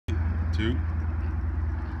2.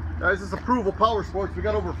 Guys, this is Approval Power Sports. We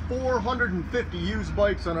got over 450 used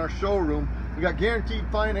bikes on our showroom. We got guaranteed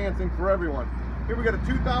financing for everyone. Here we got a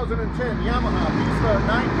 2010 Yamaha V-Star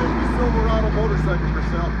 950 Silverado motorcycle for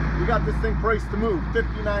sale. We got this thing priced to move,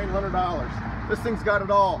 $5,900. This thing's got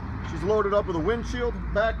it all. She's loaded up with a windshield,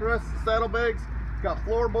 backrest, saddlebags, got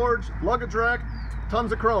floorboards, luggage rack,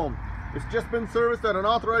 tons of chrome. It's just been serviced at an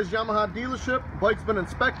authorized Yamaha dealership. Bike's been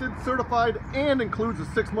inspected, certified, and includes a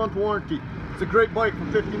 6-month warranty. It's a great bike for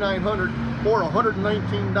 $5,900 or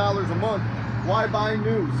 $119 a month. Why buy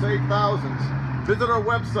new? Save thousands. Visit our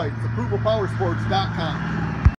website, it's approvalpowersports.com.